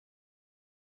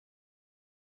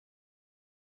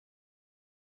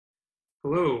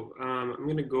Hello, I'm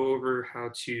going to go over how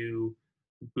to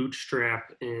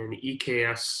bootstrap an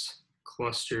EKS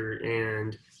cluster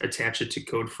and attach it to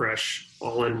Codefresh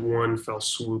all in one fell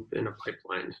swoop in a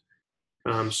pipeline.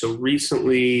 So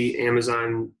recently,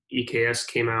 Amazon EKS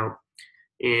came out,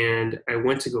 and I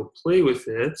went to go play with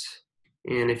it.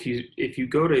 And if you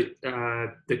go to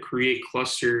the Create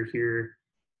cluster here,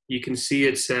 you can see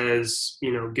it says,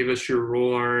 give us your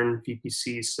role ARN,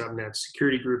 VPC, subnet,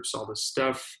 security groups, all this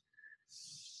stuff.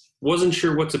 Wasn't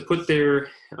sure what to put there,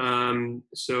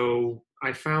 so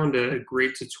I found a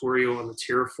great tutorial on the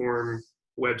Terraform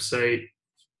website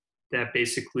that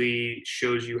basically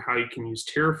shows you how you can use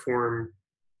Terraform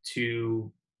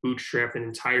to bootstrap an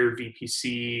entire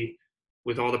VPC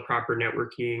with all the proper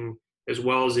networking, as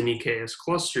well as an EKS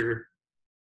cluster.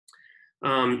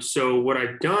 So what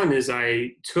I've done is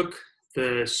I took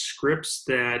the scripts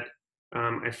that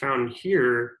I found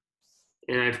here,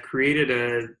 and I've created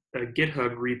a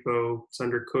GitHub repo. It's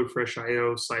under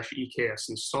codefresh.io/EKS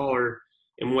installer.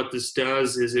 And what this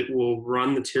does is it will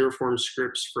run the Terraform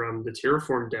scripts from the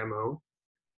Terraform demo.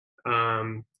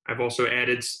 I've also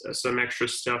added some extra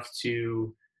stuff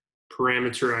to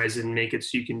parameterize and make it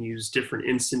so you can use different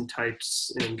instant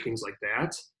types and things like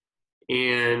that.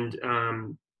 And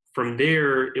from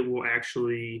there, it will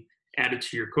actually add it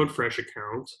to your Codefresh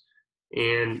account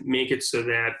and make it so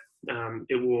that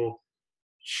it will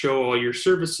show all your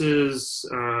services,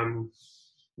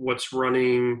 what's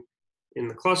running in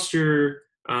the cluster.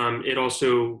 It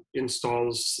also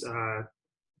installs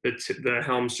the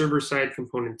Helm server-side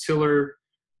component tiller.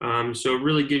 So it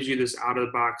really gives you this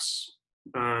out-of-the-box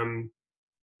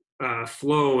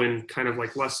flow in kind of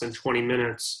like less than 20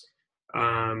 minutes,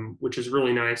 which is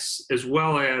really nice, as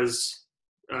well as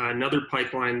another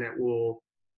pipeline that will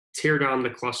tear down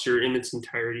the cluster in its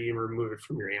entirety and remove it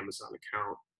from your Amazon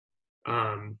account.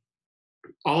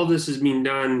 All of this is being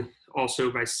done also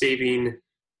by saving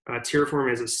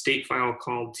Terraform as a state file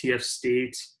called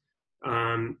tfstate.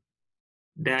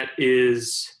 That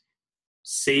is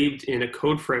saved in a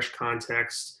Codefresh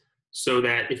context, so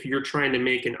that if you're trying to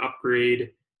make an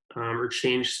upgrade or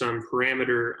change some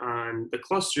parameter on the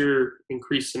cluster,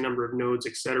 increase the number of nodes,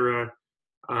 etc.,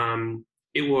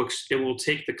 it will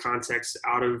take the context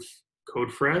out of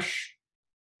Codefresh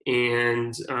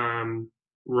and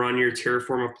run your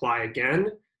Terraform apply again,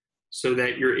 so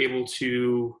that you're able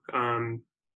to,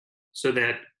 so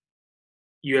that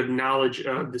you have knowledge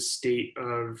of the state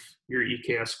of your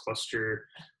EKS cluster,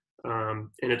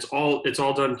 and it's all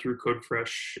done through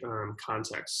Codefresh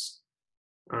context.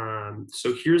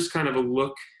 So here's kind of a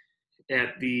look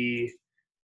at the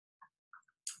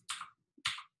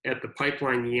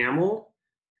pipeline YAML.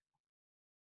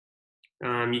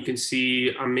 You can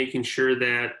see I'm making sure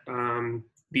that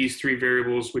these three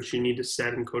variables, which you need to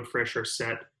set in Codefresh, are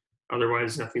set.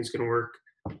 Otherwise, nothing's going to work.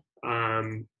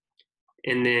 And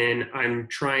then I'm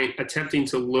attempting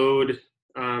to load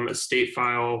a state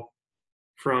file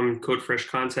from Codefresh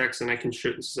context, and I can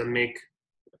show this is a make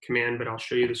command, but I'll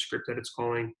show you the script that it's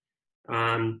calling.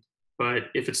 But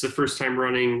if it's the first time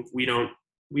running, we don't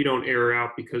error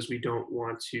out, because we don't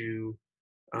want to.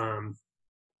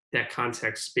 That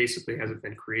context basically hasn't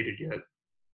been created yet.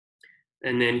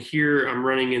 And then here I'm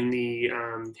running in the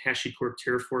HashiCorp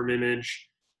Terraform image,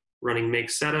 running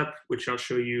make setup, which I'll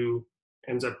show you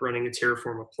ends up running a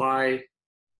Terraform apply.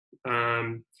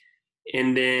 And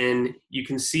then you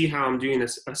can see how I'm doing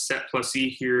a set plus E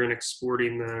here and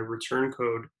exporting the return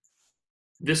code.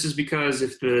 This is because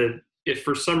if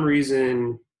for some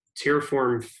reason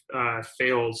Terraform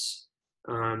fails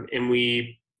and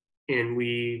we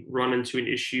run into an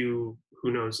issue,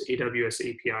 who knows, AWS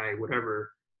API,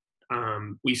 whatever,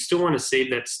 we still want to save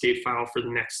that state file for the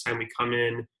next time we come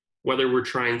in, whether we're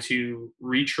trying to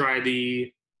retry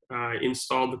the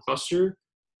install the cluster,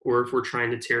 or if we're trying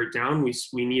to tear it down,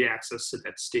 we need access to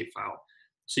that state file.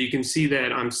 So you can see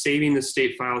that I'm saving the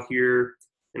state file here,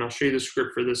 and I'll show you the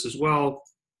script for this as well.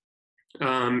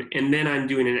 And then I'm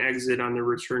doing an exit on the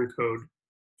return code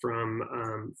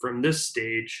from this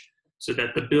stage, so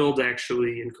that the build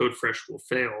actually in Codefresh will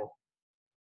fail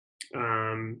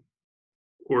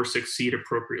or succeed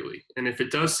appropriately. And if it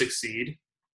does succeed,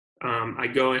 I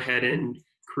go ahead and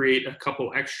create a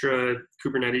couple extra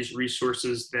Kubernetes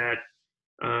resources that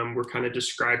were kind of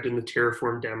described in the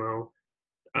Terraform demo.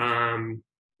 And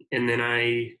then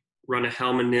I run a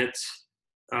Helm init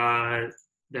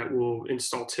that will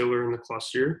install tiller in the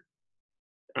cluster.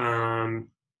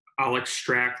 I'll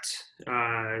extract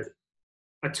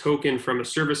a token from a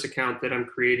service account that I'm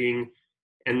creating,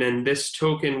 and then this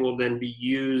token will then be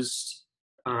used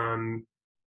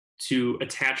to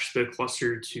attach the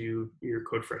cluster to your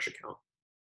Codefresh account.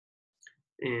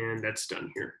 And that's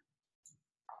done here.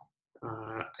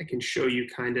 I can show you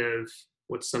kind of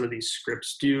what some of these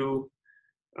scripts do.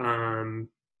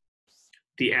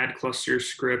 The add cluster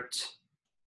script,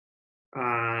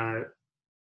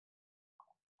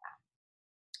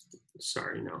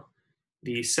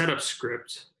 the setup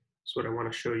script is what I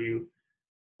want to show you.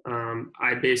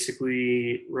 I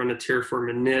basically run a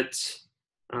Terraform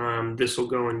init. This will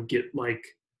go and get like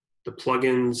the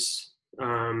plugins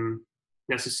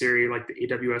necessary, like the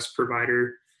AWS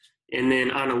provider. And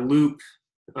then on a loop,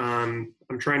 I'm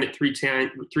trying it three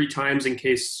times in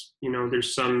case, you know,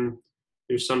 there's some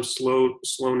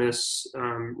slowness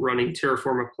running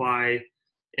Terraform apply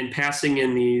and passing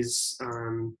in these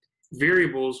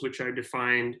variables, which I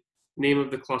defined: name of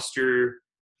the cluster,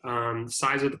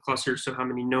 size of the cluster, so how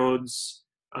many nodes,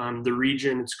 the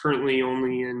region. It's currently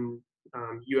only in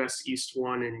US East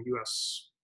 1 and US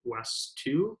West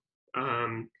 2.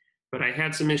 But I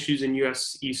had some issues in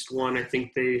US East 1. I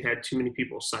think they had too many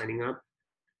people signing up.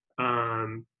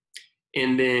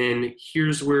 And then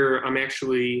here's where I'm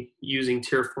actually using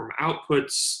Terraform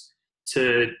outputs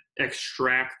to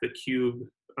extract the cube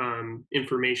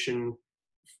information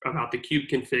about the cube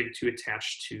config to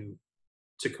attach to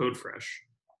Codefresh.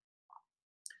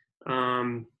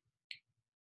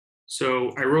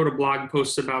 So I wrote a blog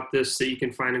post about this that you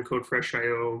can find in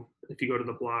Codefresh.io if you go to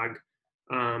the blog.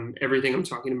 Everything I'm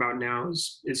talking about now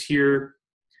is here.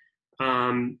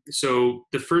 So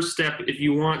the first step, if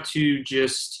you want to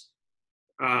just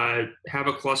have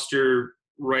a cluster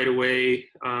right away,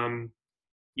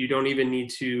 you don't even need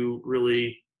to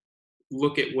really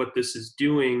look at what this is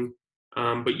doing,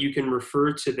 but you can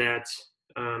refer to that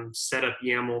setup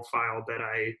YAML file that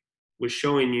I was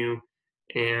showing you,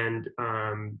 and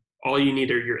all you need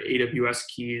are your AWS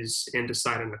keys and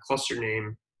decide on the cluster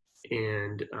name,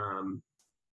 and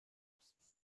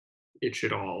it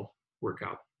should all work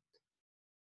out.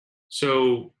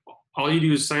 So all you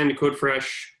do is sign to Codefresh,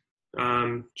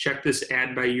 check this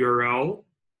add by URL,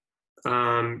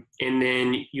 and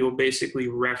then you'll basically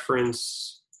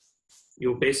reference the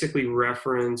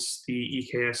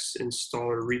EKS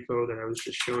installer repo that I was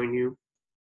just showing you.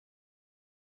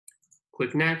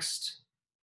 Click next.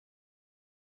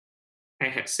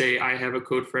 Say I have a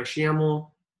Codefresh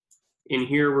YAML. In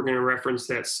here, we're going to reference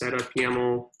that setup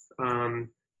YAML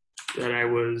that I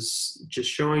was just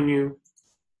showing you.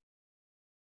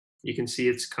 You can see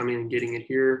it's coming and getting it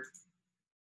here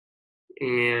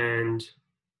and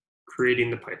creating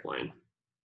the pipeline.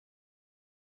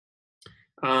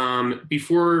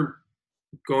 Before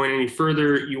going any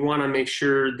further, you want to make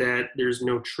sure that there's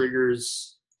no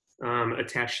triggers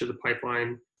attached to the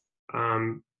pipeline.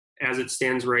 As it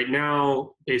stands right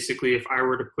now, basically, if I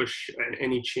were to push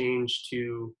any change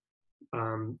to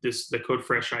the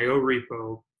Codefresh.io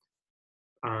repo,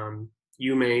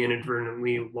 you may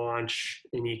inadvertently launch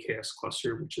an EKS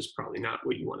cluster, which is probably not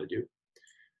what you want to do.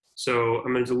 So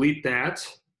I'm going to delete that.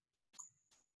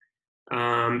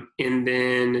 And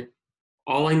then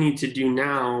all I need to do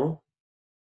now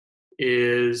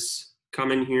is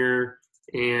come in here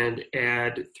and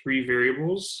add 3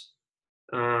 variables.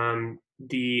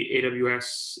 The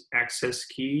AWS access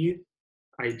key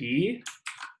ID,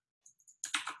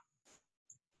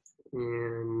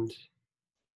 and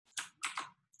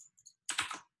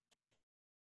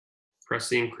press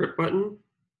the encrypt button,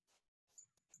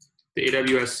 the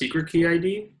AWS secret key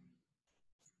ID,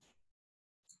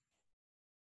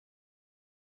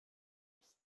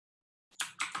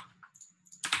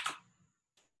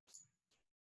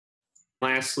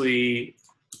 lastly,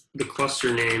 the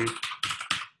cluster name,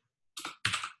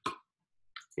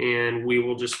 and we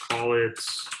will just call it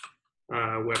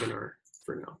webinar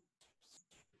for now.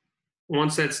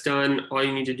 Once that's done, all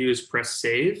you need to do is press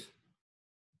save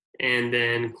and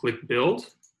then click build.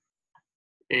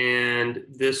 And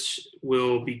this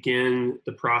will begin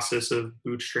the process of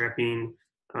bootstrapping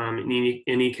an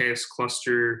EKS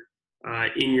cluster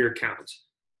in your account.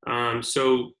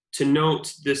 So to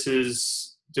note, this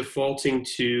is defaulting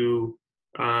to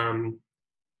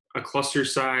a cluster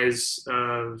size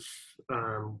of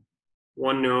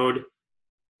 1 node.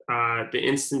 The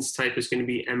instance type is going to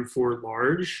be M4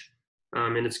 large,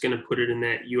 and it's going to put it in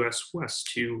that US West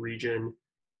 2 region.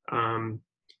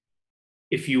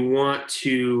 If you want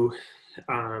to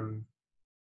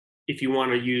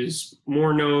use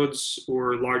more nodes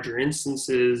or larger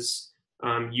instances,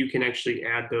 you can actually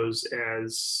add those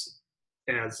as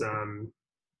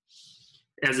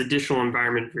additional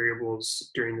environment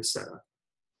variables during the setup.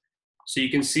 So you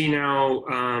can see now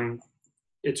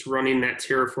it's running that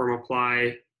Terraform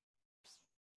apply,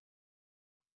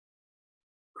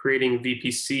 creating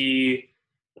VPC,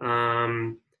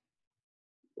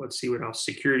 let's see what else,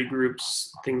 security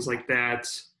groups, things like that.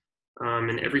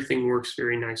 And everything works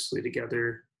very nicely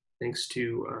together thanks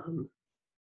to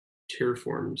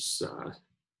Terraform's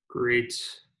great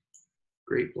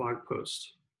blog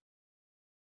post.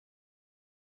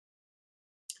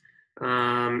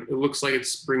 It looks like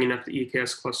it's bringing up the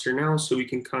EKS cluster now, so we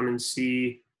can come and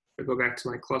see. If I go back to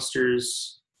my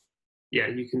clusters, yeah,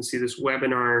 you can see this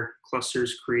webinar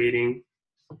clusters creating.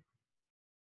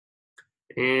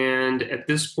 And at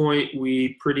this point,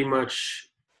 we pretty much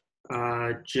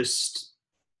just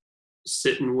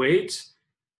sit and wait.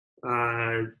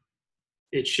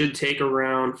 It should take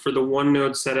around, for the one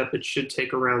node setup, it should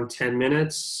take around 10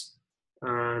 minutes.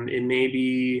 It may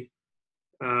be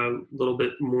a little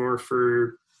bit more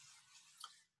for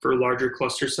larger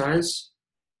cluster size.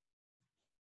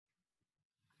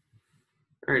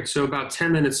 All right, so about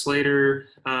 10 minutes later,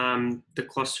 the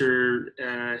cluster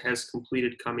has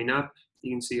completed coming up.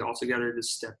 You can see altogether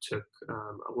this step took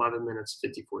 11 minutes,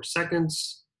 54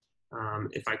 seconds.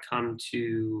 If I come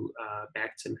to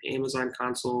back to my Amazon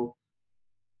console,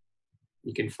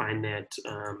 you can find that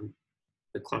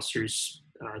the cluster's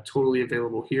totally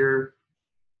available here.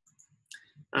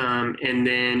 And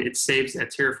then it saves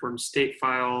that Terraform state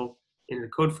file in the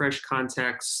Codefresh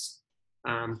context,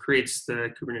 creates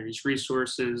the Kubernetes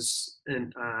resources,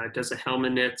 and does a Helm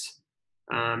init,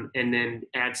 and then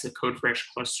adds the Codefresh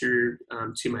cluster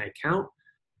to my account.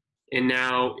 And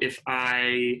now if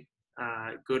I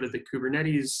go to the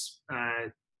Kubernetes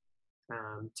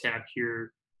tab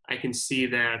here, I can see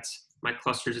that my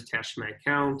cluster is attached to my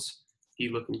account. If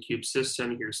you look in Kube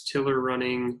System, here's Tiller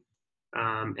running.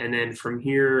 And then from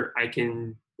here, I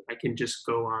can just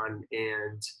go on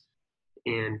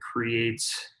and create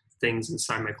things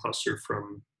inside my cluster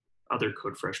from other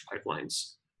Codefresh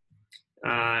pipelines.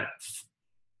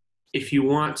 If you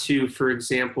want to, for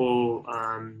example,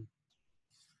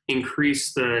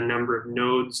 increase the number of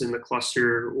nodes in the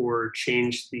cluster or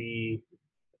change the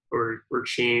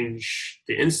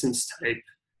instance type,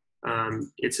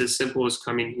 it's as simple as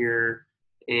coming here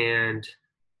and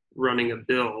running a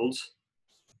build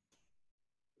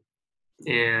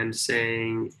and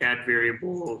saying add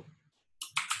variable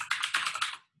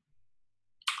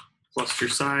cluster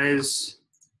size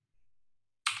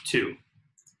 2,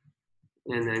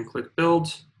 and then click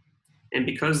build. And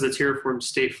because the Terraform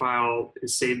state file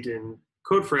is saved in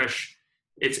Codefresh,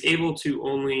 it's able to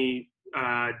only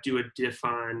do a diff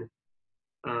on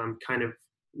kind of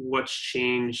what's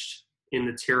changed in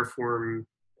the Terraform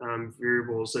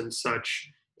variables and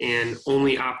such, and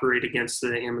only operate against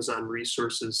the Amazon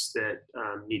resources that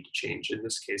need to change. In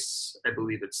this case, I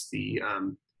believe it's the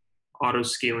auto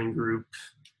scaling group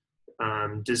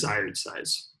desired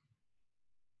size.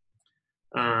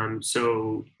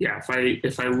 So yeah,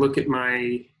 if I look at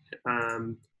my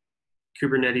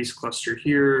Kubernetes cluster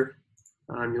here,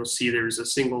 you'll see there's a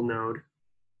single node,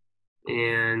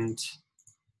 and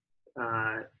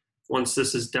once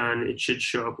this is done, it should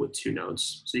show up with 2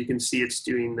 nodes. So you can see it's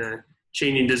doing the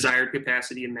changing desired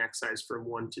capacity and max size from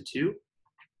 1 to 2.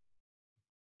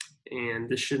 And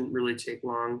this shouldn't really take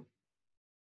long,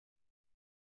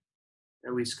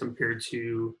 at least compared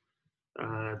to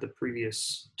the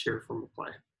previous Terraform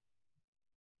apply.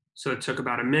 So it took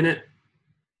about a minute.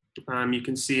 You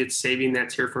can see it's saving that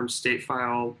Terraform state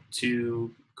file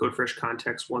to Codefresh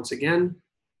context once again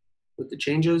with the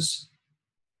changes.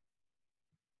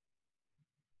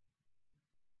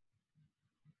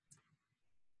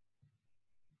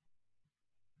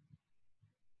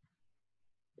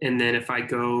 And then if I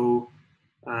go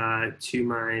to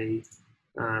my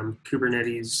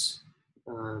Kubernetes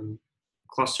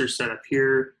cluster setup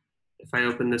here, if I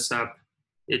open this up,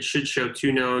 it should show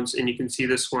 2 nodes, and you can see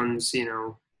this one's, you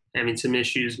know, having some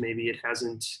issues. Maybe it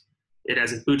hasn't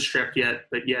bootstrapped yet,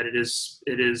 but yet it is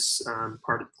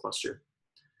part of the cluster.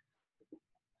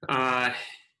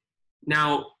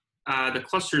 Now the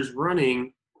cluster is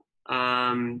running,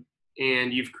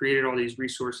 and you've created all these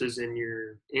resources in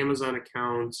your Amazon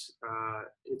account,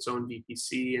 its own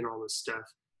VPC and all this stuff.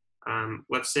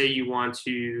 Let's say you want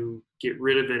to get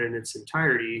rid of it in its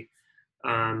entirety.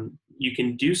 You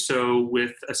can do so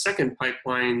with a second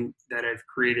pipeline that I've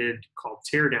created called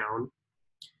Teardown.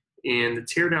 And the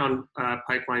Teardown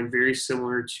pipeline, very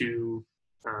similar to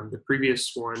the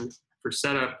previous one for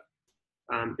setup,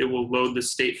 it will load the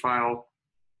state file.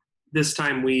 This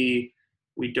time we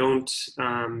don't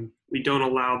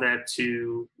allow that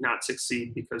to not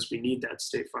succeed because we need that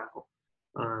state file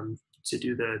to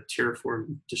do the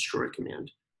Terraform destroy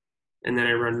command. And then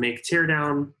I run make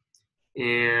teardown,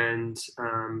 and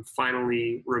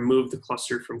finally remove the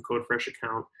cluster from Codefresh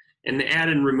account. And the add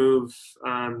and remove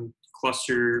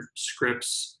cluster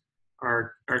scripts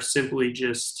are simply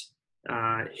just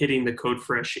hitting the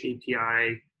Codefresh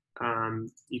API.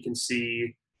 You can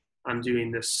see I'm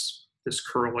doing this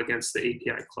curl against the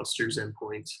API clusters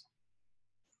endpoint.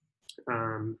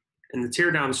 And the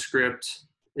teardown script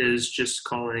is just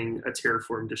calling a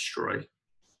Terraform destroy.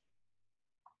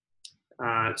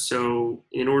 So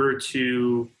in order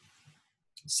to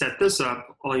set this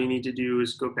up, all you need to do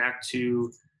is go back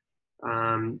to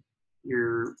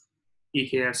your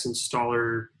EKS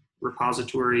installer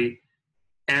repository,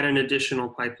 add an additional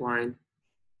pipeline.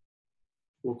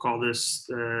 We'll call this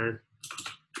the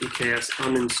EKS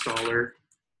uninstaller.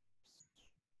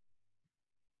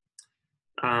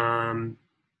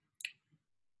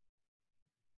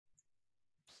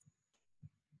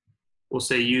 We'll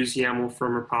say use YAML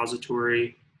from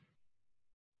repository,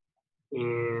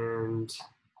 and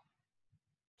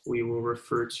we will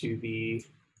refer to the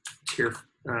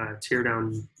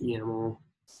teardown YAML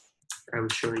I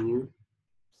was showing you.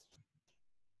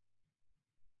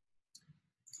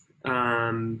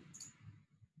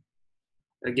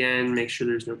 Again, make sure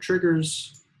there's no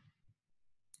triggers.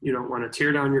 You don't want to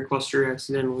tear down your cluster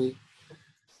accidentally.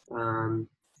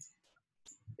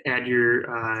 Add your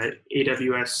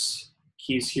AWS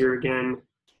keys here again.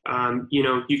 You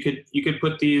know, you could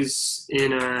put these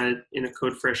in a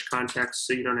Codefresh context,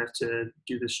 so you don't have to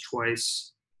do this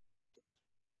twice.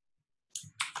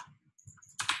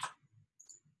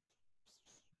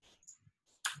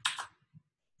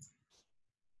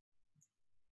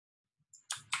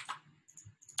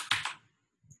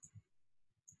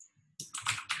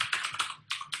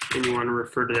 And you want to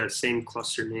refer to that same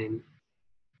cluster name.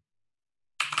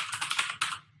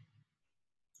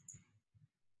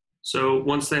 So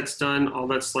once that's done, all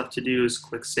that's left to do is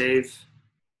click Save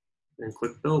and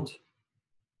click Build.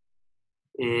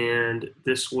 And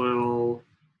this will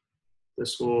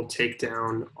take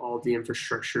down all the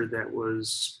infrastructure that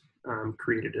was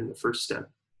created in the first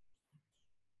step.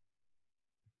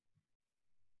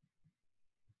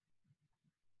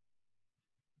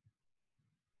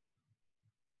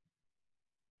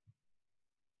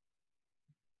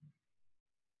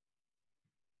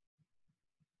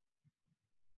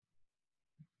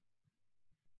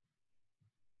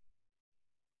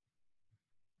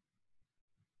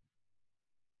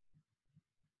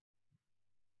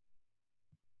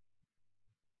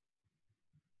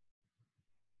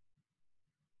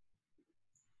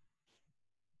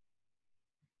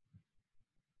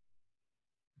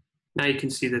 Now you can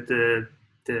see that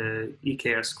the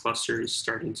EKS cluster is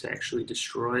starting to actually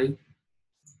destroy.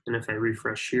 And if I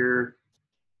refresh here,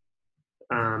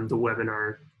 the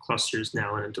webinar cluster is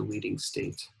now in a deleting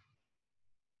state.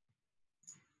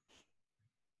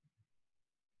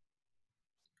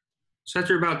 So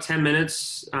after about 10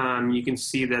 minutes, you can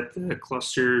see that the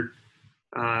cluster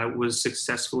was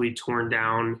successfully torn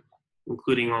down,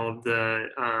 including all of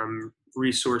the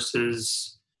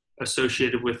resources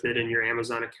associated with it in your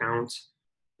Amazon account.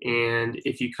 And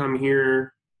if you come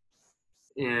here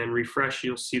and refresh,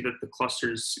 you'll see that the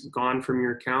cluster's gone from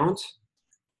your account.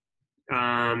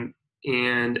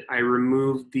 And I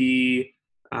removed the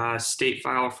state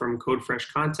file from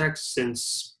Codefresh context.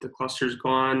 Since the cluster's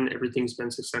gone, everything's been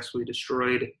successfully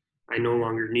destroyed, I no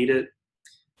longer need it.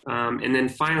 And then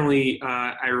finally,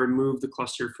 I removed the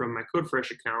cluster from my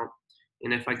Codefresh account.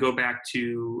 And if I go back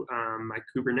to my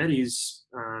Kubernetes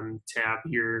tab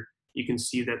here, you can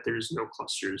see that there's no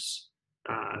clusters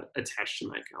attached to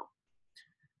my account.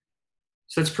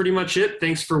 So that's pretty much it.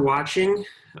 Thanks for watching.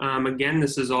 Again,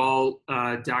 this is all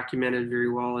documented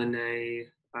very well in a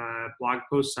blog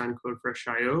post on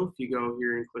Codefresh.io. If you go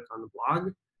here and click on the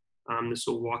blog, this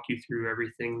will walk you through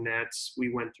everything that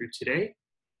we went through today.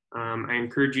 I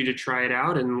encourage you to try it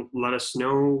out and let us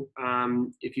know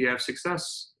if you have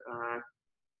success.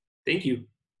 Thank you.